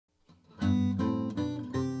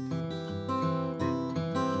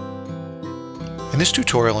In this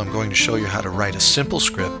tutorial, I'm going to show you how to write a simple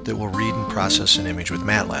script that will read and process an image with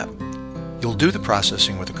Matlab. You'll do the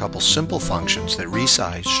processing with a couple simple functions that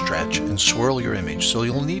resize, stretch, and swirl your image, so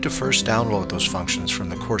you'll need to first download those functions from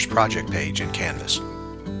the course project page in Canvas.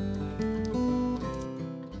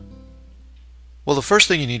 Well, the first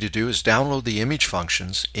thing you need to do is download the image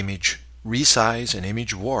functions, image resize and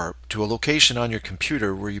image warp, to a location on your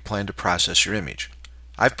computer where you plan to process your image.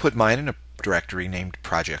 I've put mine in a directory named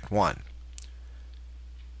Project 1.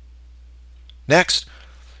 Next,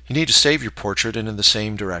 you need to save your portrait in the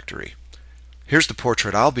same directory. Here's the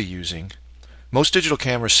portrait I'll be using. Most digital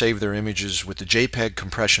cameras save their images with the JPEG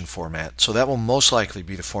compression format, so that will most likely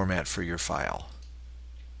be the format for your file.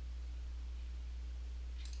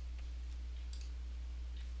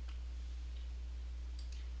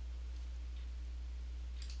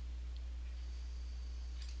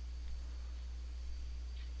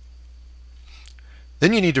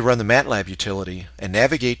 Then you need to run the Matlab utility and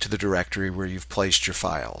navigate to the directory where you've placed your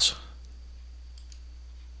files.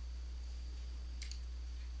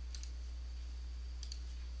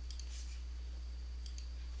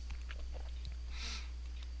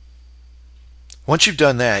 Once you've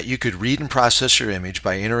done that, you could read and process your image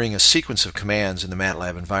by entering a sequence of commands in the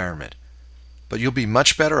Matlab environment. But you'll be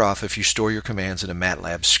much better off if you store your commands in a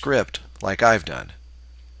Matlab script, like I've done.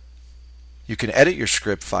 You can edit your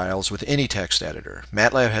script files with any text editor.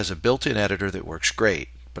 Matlab has a built-in editor that works great,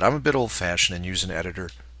 but I'm a bit old-fashioned and use an editor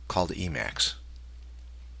called Emacs.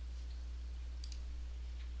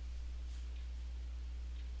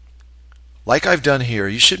 Like I've done here,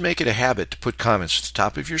 you should make it a habit to put comments at the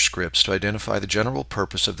top of your scripts to identify the general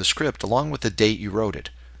purpose of the script along with the date you wrote it.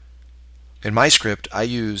 In my script, I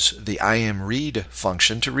use the ImRead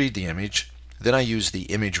function to read the image. Then I use the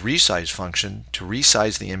image resize function to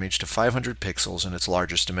resize the image to 500 pixels in its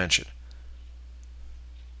largest dimension.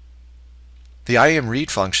 The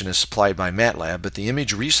ImRead function is supplied by Matlab, but the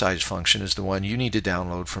image resize function is the one you need to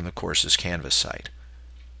download from the course's Canvas site.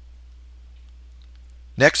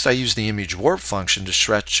 Next, I use the image warp function to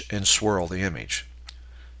stretch and swirl the image.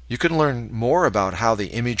 You can learn more about how the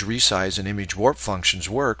image resize and image warp functions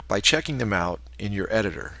work by checking them out in your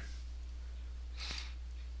editor.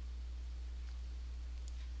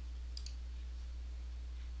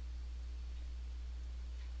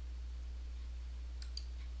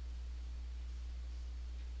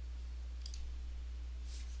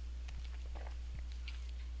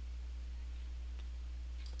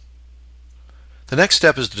 The next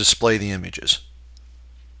step is to display the images.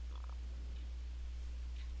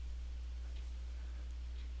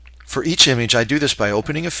 For each image, I do this by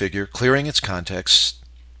opening a figure, clearing its context,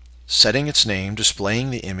 setting its name, displaying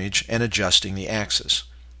the image, and adjusting the axis.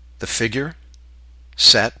 The figure,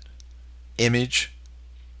 set, image,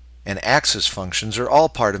 and axis functions are all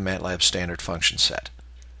part of Matlab's standard function set.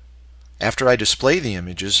 After I display the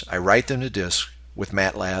images, I write them to disk with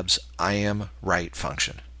Matlab's ImWrite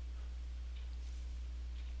function.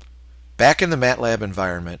 Back in the Matlab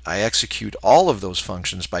environment, I execute all of those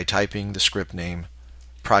functions by typing the script name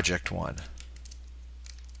Project 1.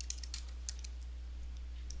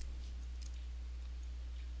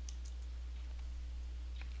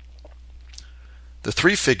 The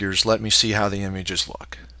three figures let me see how the images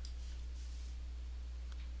look.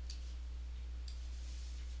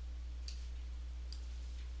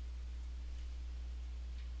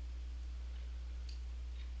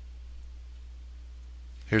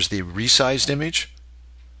 Here's the resized image,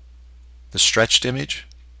 the stretched image,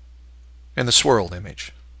 and the swirled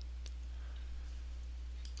image.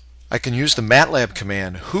 I can use the Matlab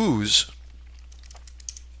command whos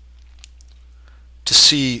to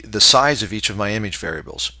see the size of each of my image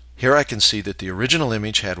variables. Here I can see that the original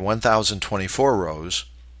image had 1024 rows,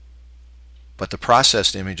 but the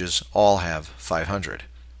processed images all have 500.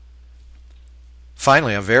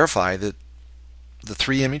 Finally, I verify that the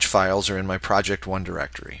three image files are in my Project 1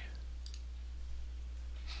 directory.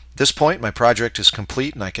 At this point, my project is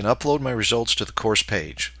complete and I can upload my results to the course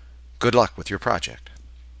page. Good luck with your project.